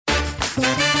Welcome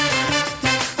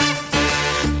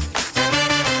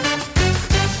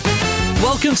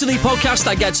to the podcast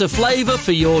that gets a flavour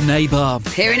for your neighbour.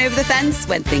 Peering over the fence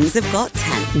when things have got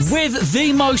tense. With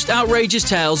the most outrageous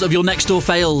tales of your next door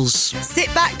fails. Sit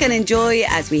back and enjoy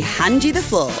as we hand you the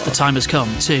floor. The time has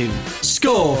come to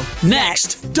Score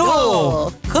Next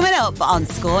Door. Coming up on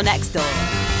Score Next Door.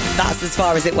 That's as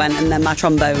far as it went, and then my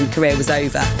trombone career was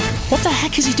over. What the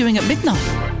heck is he doing at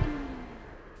midnight?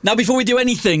 Now, before we do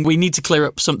anything, we need to clear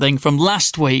up something from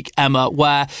last week, Emma,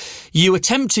 where you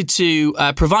attempted to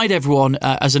provide everyone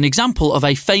as an example of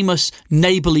a famous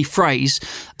neighbourly phrase,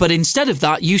 but instead of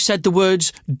that, you said the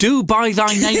words, do by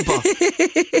thy neighbour,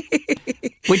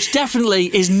 which definitely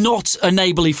is not a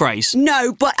neighbourly phrase.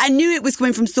 No, but I knew it was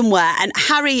coming from somewhere, and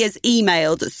Harry has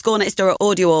emailed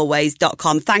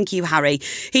scorenextdoor@audioalways.com. Thank you, Harry.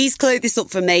 He's cleared this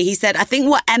up for me. He said, I think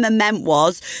what Emma meant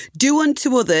was, do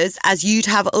unto others as you'd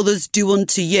have others do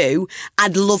unto you,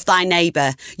 and love thy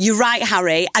neighbour. You're right,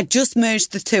 Harry. I just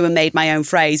merged the two and made my own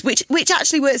phrase, which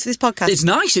actually works for this podcast. It's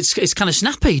nice. It's kind of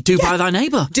snappy. Do by thy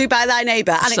neighbour. Do by thy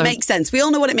neighbour. And it makes sense. We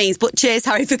all know what it means, but cheers,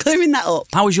 Harry, for clearing that up.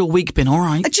 How has your week been? All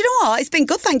right. Do you know what? It's been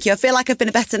good, thank you. I feel like I've been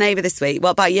a better neighbour this week. What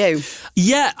about you?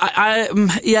 Yeah,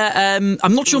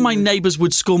 I'm not sure my neighbours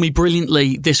would score me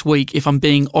brilliantly this week, if I'm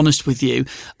being honest with you.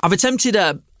 I've attempted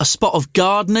a spot of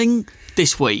gardening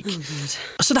this week.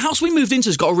 So the house we moved into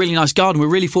has got a really nice garden. We're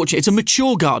really fortunate. It's a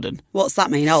mature garden. What's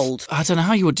that mean, old? I don't know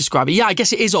how you would describe it. Yeah, I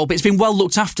guess it is old, but it's been well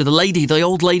looked after. The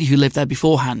old lady who lived there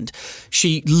beforehand,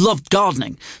 she loved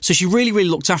gardening. So she really, really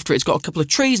looked after it. It's got a couple of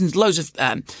trees and loads of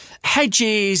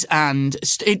hedges, and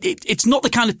it's not the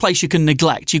kind of place you can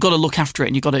neglect. You've got to look after it,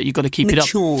 and you've got to keep it up.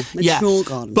 Mature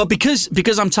garden. But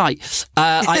because I'm tight,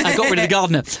 I got rid of the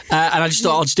gardener, and I just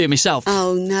thought I'll just do it myself.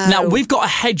 Oh, no. Now, we've got a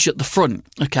hedge at the front,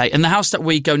 okay, and the house that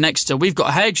we go next to, we've got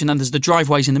a hedge, and then there's the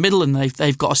driveways in the middle, and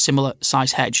they've got a similar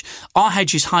size hedge. Our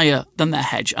hedge is higher than their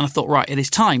hedge, and I thought, right, it is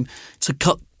time to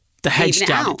cut the hedge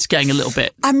down. It's getting a little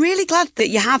bit. I'm really glad that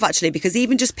you have, actually, because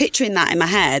even just picturing that in my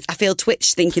head, I feel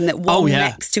twitch thinking that one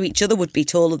next to each other would be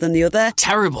taller than the other.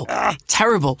 Terrible.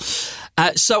 Terrible.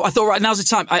 So I thought, right, now's the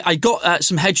time. I got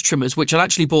some hedge trimmers, which I'd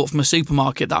actually bought from a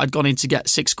supermarket that I'd gone in to get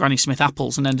 6 Granny Smith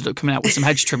apples, and ended up coming out with some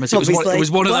hedge trimmers. It was one of those.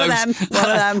 One of them.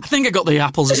 I think I got the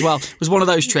apples as well. It was one of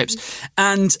those trips.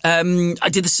 And I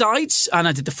did the sides, and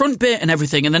I did the front bit and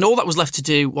everything, and then all that was left to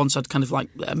do, once I'd kind of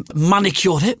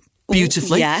manicured it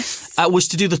beautifully, yes, was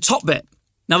to do the top bit.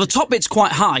 Now, the top bit's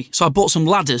quite high, so I bought some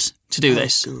ladders to do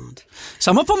this. God.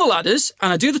 So I'm up on the ladders,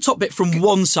 and I do the top bit from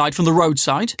one side, from the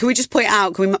roadside. Can we just point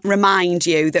out, can we remind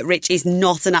you that Rich is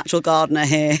not a natural gardener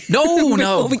here? No.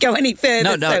 Before we go any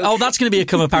further. No. Oh, that's going to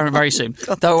become apparent very soon.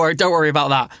 Don't worry about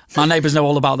that. My neighbours know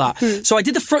all about that. So I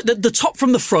did the top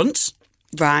from the front,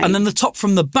 right, and then the top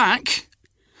from the back,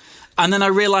 and then I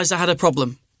realised I had a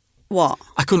problem. What?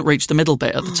 I couldn't reach the middle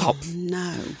bit at the top.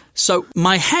 No. So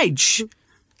my hedge,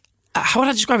 how would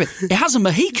I describe it? It has a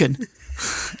Mohican.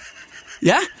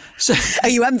 Yeah? So, are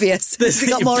you envious? Has it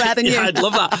got more hair than you? Yeah, I'd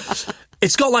love that.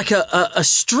 It's got like a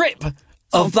strip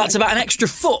of that's about an extra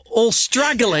foot, all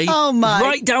straggly,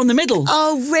 right down the middle.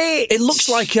 Oh, Rich! It looks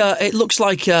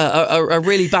like a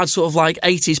really bad sort of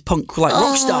 80s punk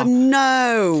rock star. Oh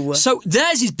no! So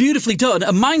theirs is beautifully done,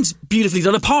 and mine's beautifully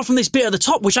done. Apart from this bit at the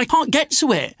top, which I can't get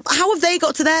to it. How have they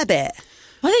got to their bit?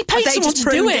 Well, they paid someone to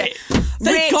do it.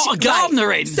 They've got a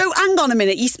gardener in. So hang on a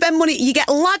minute. You spend money. You get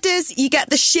ladders, you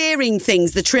get the shearing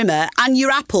things, the trimmer, and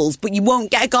your apples, but you won't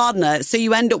get a gardener, so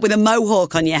you end up with a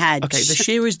mohawk on your hedge. Okay, the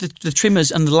shearers, the trimmers,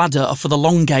 and the ladder are for the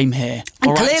long game here.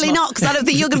 And clearly not, because I don't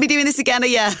think you're going to be doing this again, are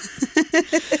you?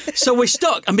 So we're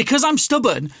stuck, and because I'm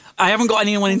stubborn, I haven't got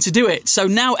anyone in to do it. So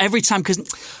now every time, because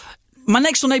my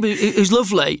next door neighbour, who's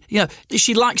lovely,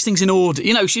 she likes things in order.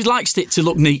 She likes it to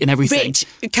look neat and everything. Rich,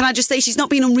 can I just say she's not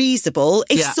being unreasonable?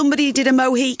 If somebody did a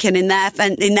Mohican in their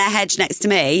hedge next to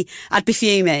me, I'd be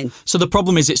fuming. So the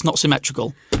problem is it's not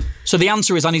symmetrical. So the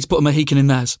answer is I need to put a Mohican in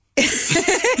theirs.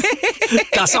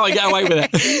 That's how I get away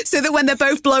with it. So that when they're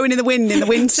both blowing in the wind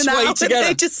winter now,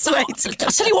 they just sway together.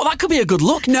 I tell you what, that could be a good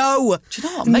look. No. Do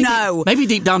you know what? Maybe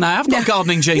deep down I have got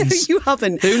gardening genes. You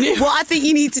haven't. Who knew? What I think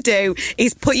you need to do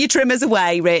is put your trimmers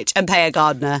away, Rich, and pay a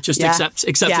gardener. Just accept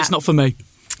it's not for me.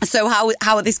 So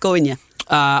how are they scoring you?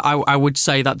 I would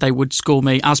say that they would score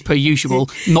me, as per usual,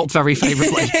 not very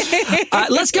favourably.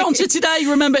 Let's get on to today.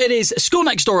 Remember, it is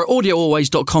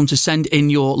scorenextdoor@audioalways.com to send in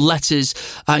your letters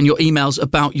and your emails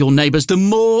about your neighbours. The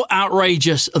more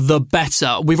outrageous, the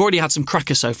better. We've already had some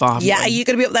crackers so far, haven't we? Are you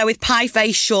going to be up there with Pie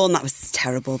Face Sean? That was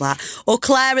terrible, that. Or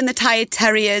Claire and the Tired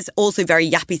Terriers, also very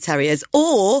yappy terriers.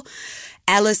 Or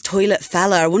Ella's toilet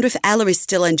fella. I wonder if Ella is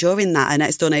still enjoying that, her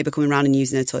next door neighbour coming around and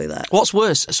using her toilet. What's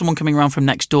worse, someone coming around from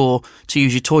next door to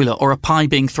use your toilet, or a pie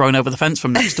being thrown over the fence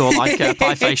from next door like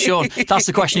Pie Face Sean? That's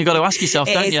the question you've got to ask yourself,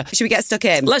 don't you? Should we get stuck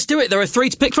in? Let's do it. There are 3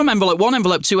 to pick from. Envelope 1,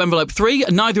 envelope 2, envelope 3.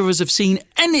 Neither of us have seen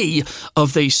any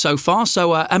of these so far.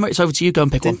 So, Emma, it's over to you. Go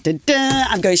and pick one. Dun, dun, dun.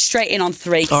 I'm going straight in on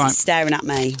 3 because he's staring at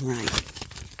me.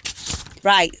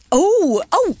 Right. Oh,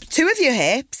 2 of you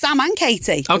here. Sam and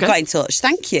Katie have got in touch.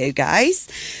 Thank you, guys.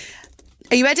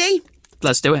 Are you ready?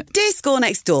 Let's do it. Dear Score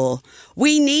Next Door,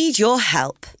 we need your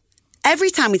help.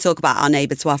 Every time we talk about our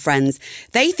neighbour to our friends,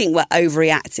 they think we're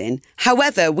overreacting.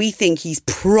 However, we think he's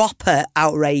proper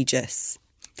outrageous.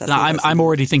 No, I'm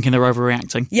already thinking they're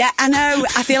overreacting. Yeah, I know.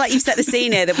 I feel like you've set the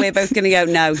scene here that we're both going to go,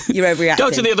 no, you're overreacting. Go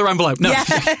to the other envelope. No.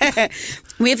 Yeah.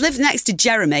 We have lived next to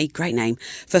Jeremy, great name,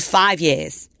 for 5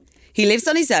 years. He lives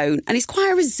on his own and he's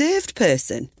quite a reserved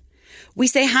person. We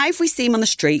say hi if we see him on the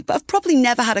street, but I've probably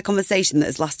never had a conversation that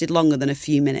has lasted longer than a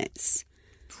few minutes.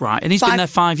 Right, and he's been there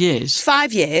 5 years?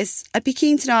 5 years. I'd be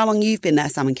keen to know how long you've been there,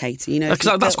 Sam and Katie. You know,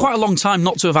 because that's quite a long time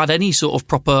not to have had any sort of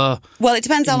proper... Well, it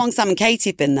depends how long Sam and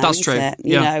Katie have been there. That's true.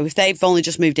 You know, if they've only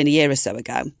just moved in a year or so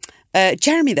ago.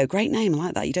 Jeremy, though, great name. I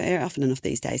like that. You don't hear it often enough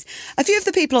these days. A few of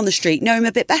the people on the street know him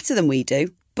a bit better than we do,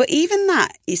 but even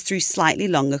that is through slightly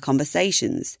longer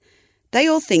conversations. They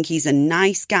all think he's a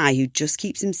nice guy who just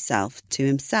keeps himself to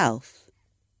himself.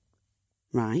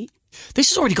 Right? This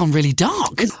has already gone really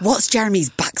dark. What's Jeremy's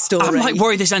backstory? I'm like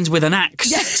worried this ends with an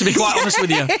axe, to be quite honest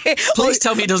with you. Please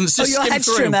tell me it doesn't just your skim head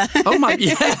through. trimmer. Oh my,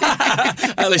 yeah.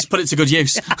 At least put it to good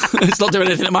use. It's not doing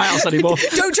anything at my house anymore.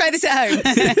 Don't try this at home.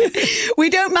 We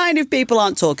don't mind if people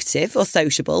aren't talkative or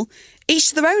sociable. Each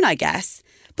to their own, I guess.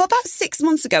 But about 6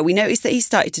 months ago, we noticed that he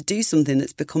started to do something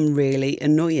that's become really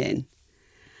annoying.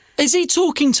 Is he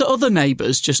talking to other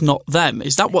neighbours, just not them?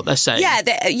 Is that what they're saying?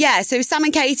 Yeah. So Sam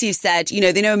and Katie have said, you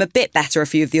know, they know him a bit better, a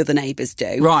few of the other neighbours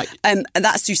do. Right. And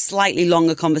that's through slightly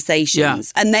longer conversations.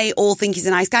 Yeah. And they all think he's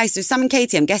a nice guy. So Sam and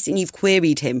Katie, I'm guessing you've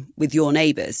queried him with your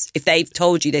neighbours. If they've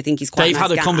told you they think he's quite a nice guy.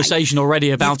 They've had a conversation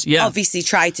already about, obviously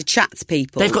tried to chat to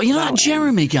people. They've got, you know that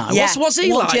Jeremy guy? Yeah. What's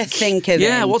he like? What do you think of him?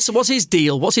 Yeah, what's his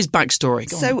deal? What's his backstory?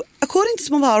 So according to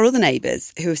some of our other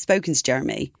neighbours who have spoken to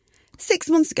Jeremy, 6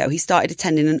 months ago, he started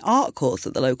attending an art course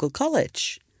at the local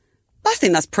college. I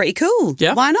think that's pretty cool.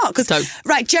 Yeah. Why not? Because,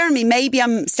 right, Jeremy, maybe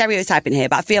I'm stereotyping here,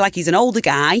 but I feel like he's an older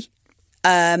guy.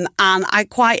 And I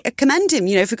quite commend him,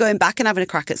 you know, for going back and having a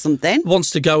crack at something.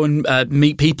 Wants to go and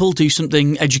meet people, do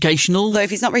something educational. Though if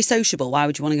he's not very sociable, why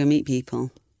would you want to go meet people?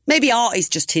 Maybe art is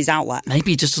just his outlet.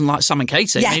 Maybe he just doesn't like Sam and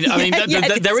Katie.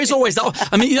 Yeah, there is always that.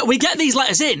 I mean, we get these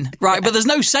letters in, right? But there's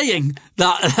no saying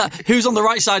that who's on the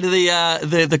right side of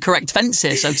the correct fence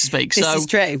here, so to speak. This is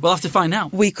true. We'll have to find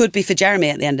out. We could be for Jeremy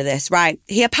at the end of this, right?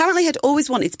 He apparently had always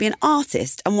wanted to be an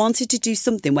artist and wanted to do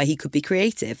something where he could be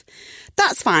creative.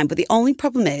 That's fine, but the only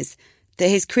problem is that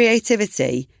his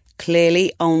creativity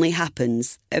clearly only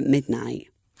happens at midnight.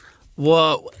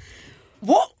 Whoa.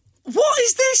 What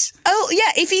is this? Oh,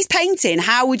 yeah, if he's painting,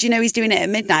 how would you know he's doing it at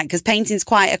midnight? Because painting's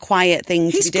quite a quiet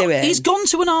thing to be doing. He's gone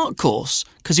to an art course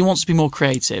because he wants to be more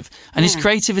creative, and his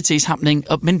creativity is happening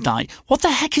at midnight. What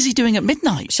the heck is he doing at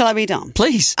midnight? Shall I read on?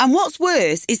 Please. And what's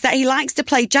worse is that he likes to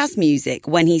play jazz music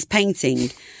when he's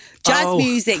painting. Jazz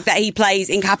music that he plays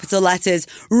in capital letters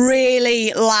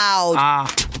really loud.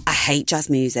 I hate jazz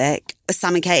music.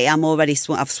 Sam and Katie,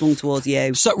 I've swung towards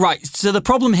you. So the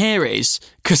problem here is,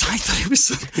 because I thought it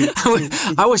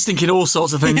was, I was thinking all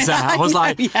sorts of things there. I was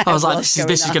like, this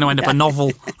is going to end up a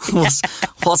novel.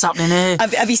 What's happening here?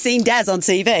 Have you seen Des on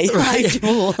TV?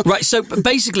 Right. So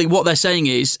basically, what they're saying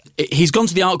is he's gone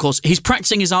to the art course. He's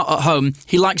practicing his art at home.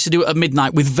 He likes to do it at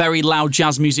midnight with very loud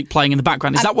jazz music playing in the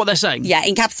background. Is that what they're saying? Yeah,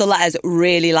 in capital letters,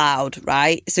 really loud.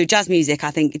 Right. So jazz music,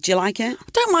 I think. Do you like it?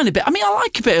 I don't mind a bit. I mean, I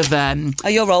like a bit of. Oh,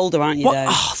 you're older, aren't you? Though?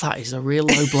 Oh, that is a real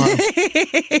low blow.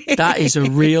 That is a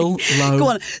real low Go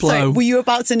on. blow. So, were you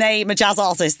about to name a jazz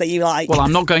artist that you like? Well,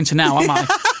 I'm not going to now, am I?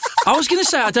 I was going to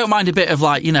say I don't mind a bit of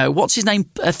what's his name?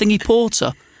 Thingy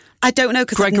Porter. I don't know.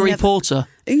 Gregory Porter.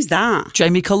 Who's that?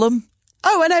 Jamie Cullum.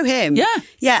 Oh, I know him. Yeah.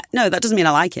 Yeah, no, that doesn't mean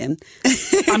I like him.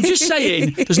 I'm just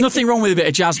saying, there's nothing wrong with a bit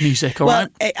of jazz music, all right?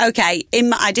 Okay,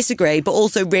 I disagree, but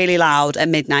also really loud at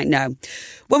midnight, no.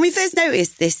 When we first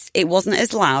noticed this, it wasn't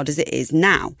as loud as it is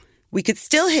now. We could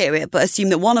still hear it, but assume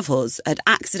that one of us had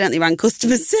accidentally rang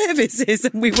customer services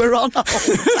and we were on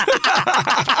hold.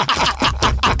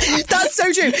 That's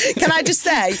so true. Can I just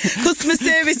say, customer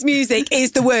service music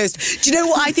is the worst. Do you know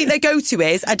what I think their go-to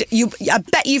is? I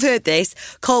bet you've heard this.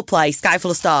 Coldplay, Sky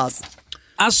Full of Stars.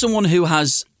 As someone who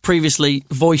has previously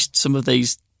voiced some of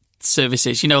these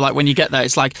services. You know, like when you get there,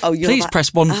 it's like, Oh, you're please that-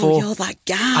 press 1 for. Oh, you're that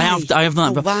guy. I have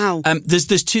done that. Oh, wow.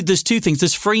 There's two things.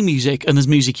 There's free music and there's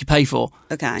music you pay for.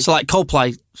 Okay. So like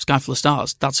Coldplay, Sky Full of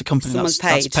Stars, that's a company Someone's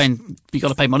that's paid. paying. You got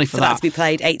to pay money for that to be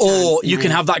played 8 times. Or you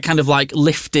can have that kind of like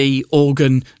lifty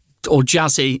organ or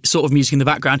jazzy sort of music in the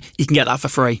background. You can get that for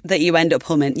free. That you end up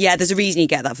humming. Yeah, there's a reason you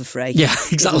get that for free. Yeah,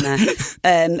 exactly. Isn't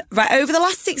there? Right, over the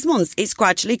last 6 months, it's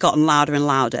gradually gotten louder and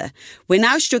louder. We're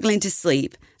now struggling to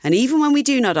sleep, and even when we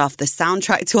do nod off, the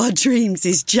soundtrack to our dreams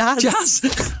is jazz. Jazz.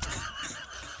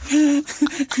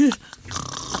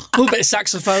 A little bit of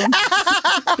saxophone,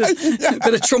 a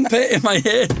bit of trumpet in my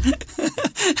ear.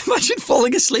 Imagine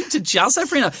falling asleep to jazz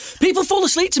every night. People fall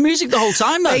asleep to music the whole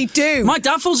time, though. They do. My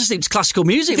dad falls asleep to classical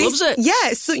music, loves it.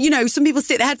 Yeah, so, you know, some people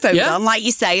stick their headphones Yeah. on, like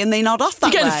you say, and they nod off that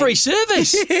You're getting way. a free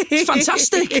service. It's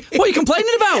fantastic. What are you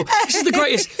complaining about? This is the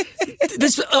greatest.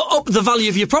 This up the value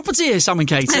of your property here, Sam and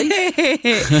Katie.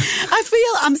 I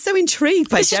feel I'm so intrigued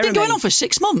by This has Jeremy. been going on for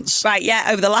 6 months. Right, yeah,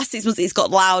 over the last 6 months, it's got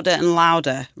louder and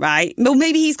louder, right? Well,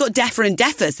 maybe he's got deafer and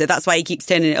deafer, so that's why he keeps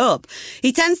turning it up.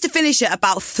 He tends to finish at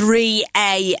about 3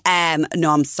 a.m.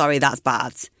 No, I'm sorry, that's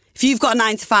bad. If you've got a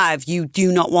 9 to 5, you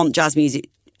do not want jazz music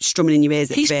strumming in your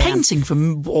ears at He's 3 a.m. painting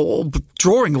from or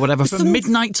drawing or whatever from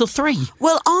midnight till 3.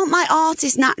 Well, aren't my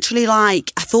artists naturally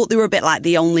like, I thought they were a bit like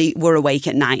they only were awake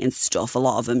at night and stuff, a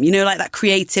lot of them. You know, like that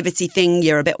creativity thing,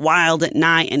 you're a bit wild at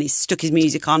night, and he's stuck his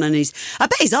music on, and I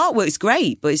bet his artwork's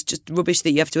great, but it's just rubbish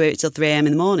that you have to wait till 3 a.m.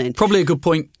 in the morning. Probably a good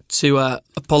point to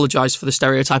apologise for the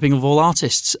stereotyping of all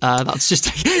artists. That's just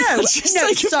No,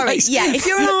 taking sorry. place. Yeah, if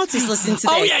you're an artist listening to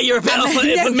this. Oh yeah, you're a bit up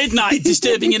at midnight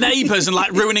disturbing your neighbours and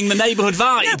like ruining the neighbourhood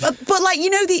vibe. But like, you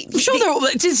know, I'm sure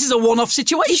this is a one-off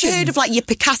situation. You've heard of like your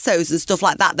Picassos and stuff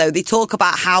like that, though. They talk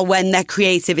about how when their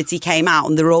creativity came out,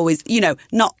 and they're always, you know,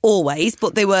 not always,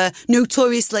 but they were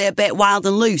notoriously a bit wild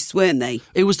and loose, weren't they?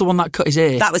 Who was the one that cut his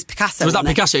ear? That was Picasso. Was that wasn't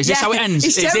it? Picasso? Is this how it ends?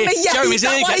 It's Jeremy, yeah, Jeremy's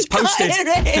ear gets posted.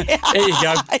 There you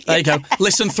go. There you go.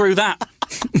 Listen through that.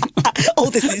 Oh,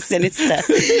 this is sinister.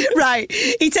 Right.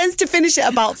 He tends to finish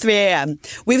at about 3 a.m.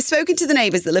 We've spoken to the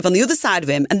neighbours that live on the other side of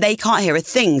him, and they can't hear a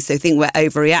thing, so think we're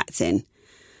overreacting.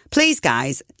 Please,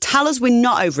 guys, tell us we're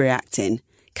not overreacting.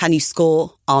 Can you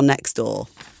score our next door?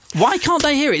 Why can't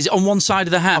they hear it? Is it on one side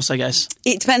of the house, I guess?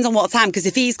 It depends on what time, because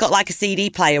if he's got like a CD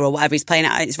player or whatever he's playing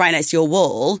at, it's right next to your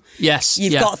wall. Yes.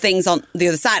 You've got things on the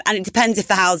other side, and it depends if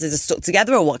the houses are stuck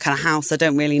together or what kind of house. I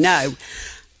don't really know.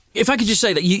 If I could just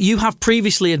say that you have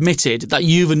previously admitted that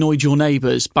you've annoyed your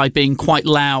neighbours by being quite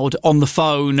loud on the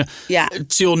phone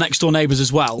to your next door neighbours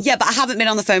as well. Yeah, but I haven't been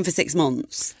on the phone for 6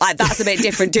 months. Like, that's a bit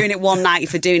different, doing it one night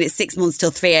for doing it 6 months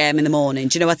till 3 a.m. in the morning.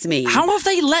 Do you know what I mean? How have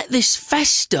they let this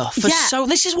fester for so...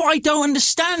 This is what I don't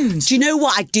understand. Do you know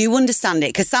what? I do understand it,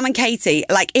 because Sam and Katie,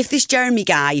 like, if this Jeremy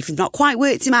guy, if you've not quite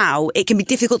worked him out, it can be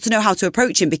difficult to know how to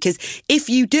approach him, because if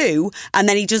you do, and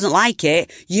then he doesn't like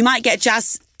it, you might get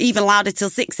jazz even louder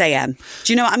till 6 a.m.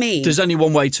 Do you know what I mean? There's only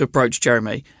one way to approach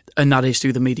Jeremy, and that is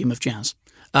through the medium of jazz.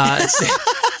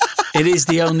 It is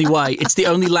the only way. It's the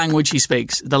only language he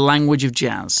speaks, the language of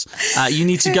jazz. You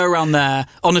need to go around there,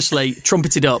 honestly,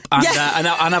 trumpet it up and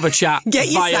have a chat.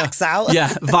 Get your sax out.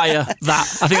 Yeah, via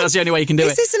that. I think that's the only way you can do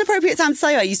it. Is this an appropriate time to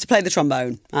say I used to play the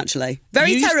trombone, actually? Very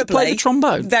You used to terribly. play the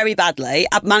trombone? Very badly.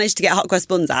 I managed to get hot cross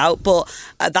buns out, but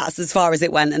that's as far as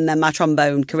it went, and then my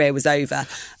trombone career was over.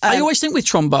 I always think with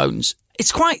trombones,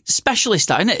 it's quite specialist,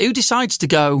 that, isn't it? Who decides to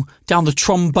go down the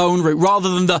trombone route rather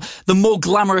than the more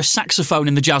glamorous saxophone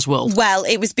in the jazz world? Well,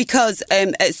 it was because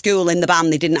at school in the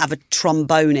band they didn't have a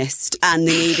trombonist and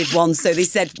they needed one, so they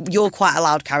said, you're quite a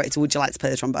loud character, would you like to play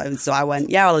the trombone? So I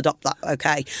went, yeah, I'll adopt that,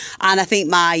 okay. And I think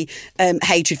my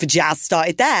hatred for jazz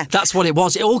started there. That's what it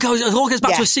was. It all goes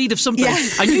back to a seed of something. Yeah.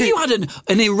 I knew you had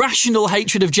an irrational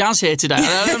hatred of jazz here today.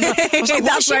 I was like,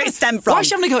 That's where it stemmed from. Why is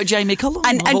she having to go at Jamie Cullum?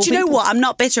 And do you know what? I'm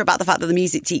not bitter about the fact that the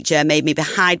music teacher made me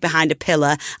hide behind a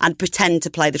pillar and pretend to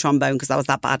play the trombone because I was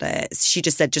that bad at it. She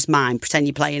just said, just mine, pretend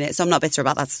you're playing it. So I'm not bitter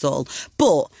about that at all.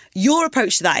 But your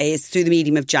approach to that is through the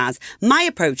medium of jazz. My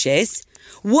approach is,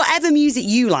 whatever music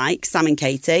you like, Sam and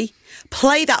Katie,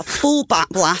 play that full back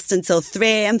blast until 3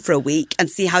 a.m. for a week and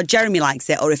see how Jeremy likes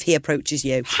it or if he approaches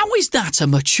you. How is that a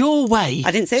mature way?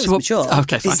 I didn't say it was mature.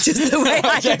 Okay, fine. It's just the way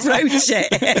I approach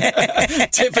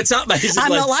it. Tip for tap, basically.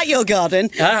 I'm not like your garden.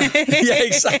 Yeah,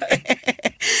 exactly.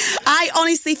 I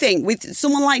honestly think with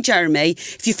someone like Jeremy,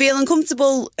 if you feel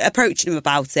uncomfortable approaching him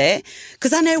about it,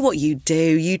 because I know what you'd do.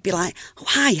 You'd be like, oh,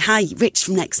 hi, Rich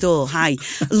from next door. Hi,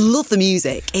 love the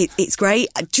music. It's great.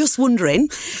 Just wondering,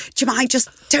 do you mind just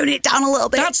tone it down a little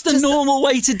bit? That's the normal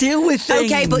way to deal with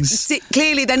things. Okay, but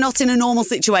clearly they're not in a normal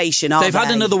situation, are they? They've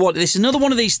had another one. This is another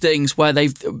one of these things where do you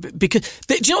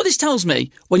know what this tells me?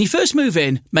 When you first move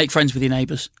in, make friends with your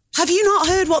neighbours. Have you not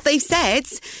heard what they've said?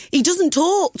 He doesn't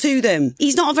talk to them.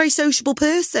 He's not a very sociable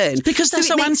person. Because they're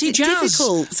so anti-jazz.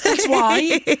 That's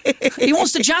why. He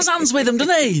wants to jazz hands with them,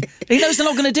 doesn't he? He knows they're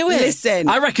not going to do it. Listen.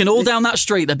 I reckon all down that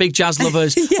street, they're big jazz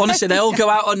lovers. Yeah. Honestly, they all go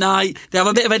out at night. They have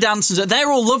a bit of a dance. And they're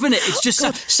all loving it. It's just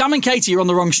Sam and Katie, you're on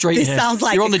the wrong street this here. Sounds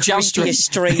like you're on the jazz street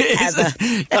ever.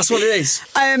 That's what it is.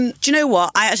 Do you know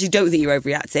what? I actually don't think you're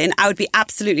overreacting. I would be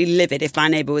absolutely livid if my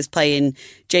neighbour was playing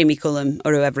Jamie Cullum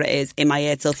or whoever it is in my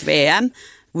ear till 3 a.m.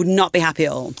 Would not be happy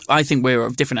at all. I think we're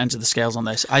at different ends of the scales on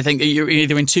this. I think you're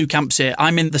either in two camps here.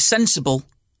 I'm in the sensible.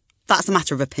 That's a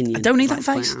matter of opinion. I don't need that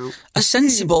face. A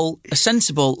sensible,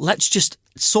 let's just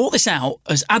sort this out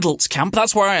as adults camp.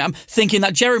 That's where I am, thinking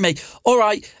that Jeremy, all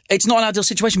right, it's not an ideal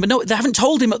situation, but no, they haven't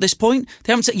told him at this point.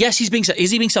 They haven't said, yes,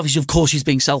 is he being selfish? Of course he's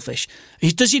being selfish.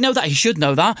 Does he know that? He should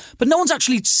know that. But no one's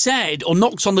actually said or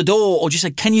knocked on the door or just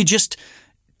said, can you just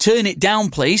turn it down,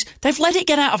 please? They've let it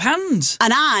get out of hand.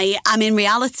 And I am in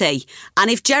reality.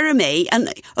 And if Jeremy,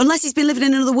 and unless he's been living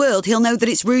in another world, he'll know that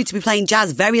it's rude to be playing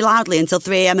jazz very loudly until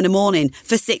 3 a.m. in the morning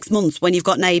for 6 months when you've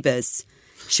got neighbours.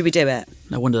 Should we do it?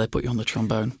 No wonder they put you on the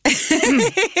trombone.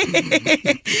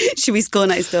 Should we score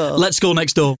next door? Let's score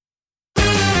next door.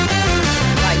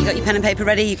 You got your pen and paper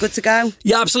ready? You good to go?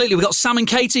 Yeah, absolutely. We've got Sam and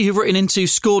Katie who've written into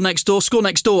Score Next Door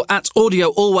at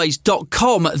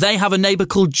audioalways.com. They have a neighbour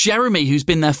called Jeremy who's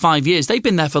been there 5 years. They've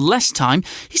been there for less time.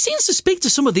 He seems to speak to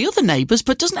some of the other neighbours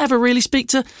but doesn't ever really speak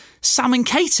to Sam and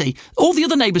Katie. All the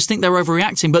other neighbours think they're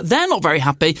overreacting, but they're not very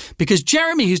happy because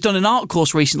Jeremy, who's done an art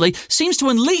course recently, seems to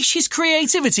unleash his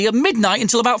creativity at midnight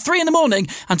until about 3 a.m,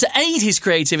 and to aid his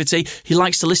creativity, he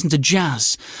likes to listen to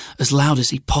jazz as loud as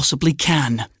he possibly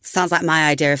can. Sounds like my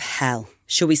idea of hell.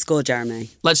 Shall we score,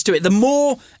 Jeremy? Let's do it. The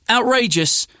more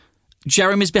outrageous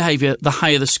Jeremy's behaviour, the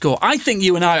higher the score. I think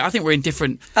you and I think we're in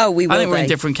different... Oh, we will I think be. We're in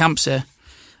different camps here.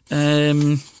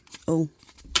 Oh.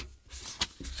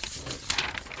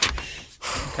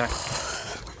 Okay.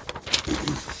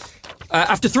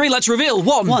 After 3, let's reveal.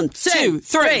 1, 2,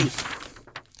 3.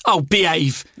 Oh,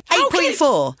 behave.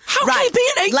 8.4. How can it be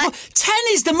an 8? 10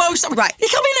 is the most. Right.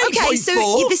 It can be an 8.4. Okay, so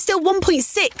there's still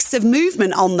 1.6 of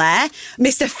movement on there,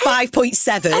 Mr.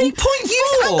 5.7.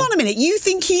 8.4. Hang on a minute. You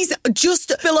think he's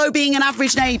just below being an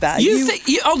average neighbour?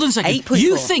 Hold on a second. 8.4.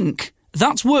 You think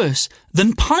that's worse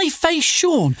than pie-faced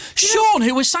Sean? Sean,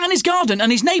 who was sat in his garden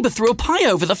and his neighbour threw a pie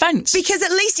over the fence. Because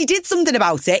at least he did something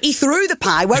about it. He threw the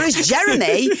pie, whereas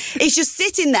Jeremy is just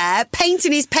sitting there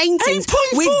painting his paintings 8.4.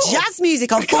 with jazz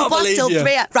music on full blast till 3.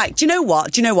 Right, do you know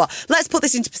what? Let's put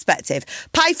this into perspective.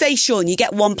 Pie-faced Sean, you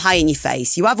get one pie in your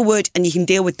face. You have a word and you can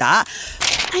deal with that.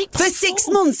 8.4. For 6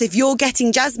 months, if you're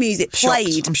getting jazz music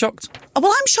played... I'm shocked.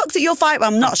 Well, I'm shocked at your fight.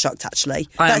 Well, I'm not shocked, actually.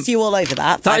 That's you all over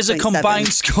that. That is a combined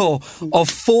score of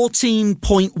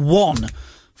 14.1.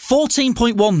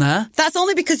 14.1 there. That's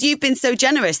only because you've been so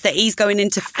generous that he's going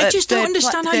into I just don't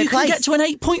understand how you can get to an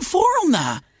 8.4 on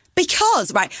there.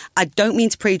 Because, right, I don't mean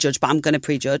to prejudge, but I'm going to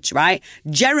prejudge, right?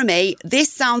 Jeremy, this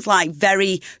sounds like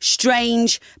very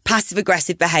strange,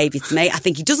 passive-aggressive behaviour to me. I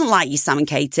think he doesn't like you, Sam and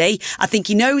Katie. I think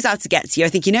he knows how to get to you. I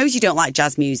think he knows you don't like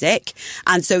jazz music.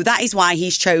 And so that is why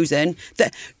he's chosen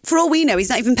that. For all we know, he's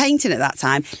not even painting at that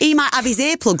time. He might have his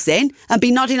earplugs in and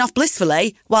be nodding off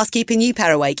blissfully whilst keeping you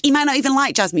pair awake. He might not even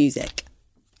like jazz music.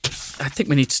 I think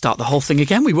we need to start the whole thing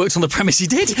again. We worked on the premise he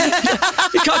did. You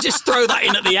can't just throw that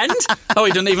in at the end. Oh,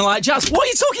 he doesn't even like jazz. What are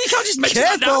you talking? You can't just mention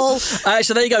that now.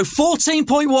 So there you go.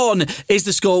 14.1 is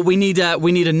the score. We need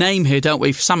a name here, don't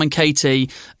we? Sam and Katie.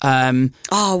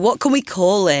 What can we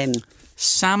call him?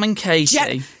 Sam and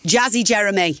Katie. Jazzy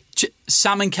Jeremy.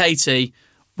 Sam and Katie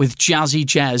with Jazzy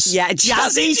Jazz. Yeah,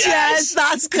 Jazzy Jazz.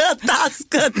 That's good.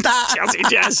 Jazzy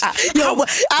Jazz.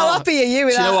 How happy are you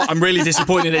with that? Do you know what? I'm really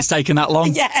disappointed it's taken that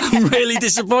long. Yeah. I'm really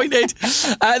disappointed.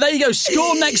 There you go.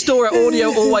 Score Next Door at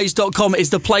audioalways.com is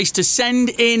the place to send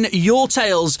in your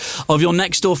tales of your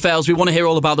next door fails. We want to hear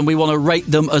all about them. We want to rate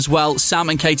them as well. Sam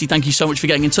and Katie, thank you so much for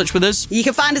getting in touch with us. You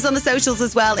can find us on the socials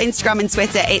as well, Instagram and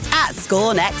Twitter. It's at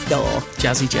Score Next Door.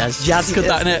 Jazzy Jazz. Jazzy Good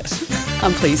Jazz. that, innit?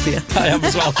 I'm pleased for you. I am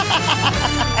as well.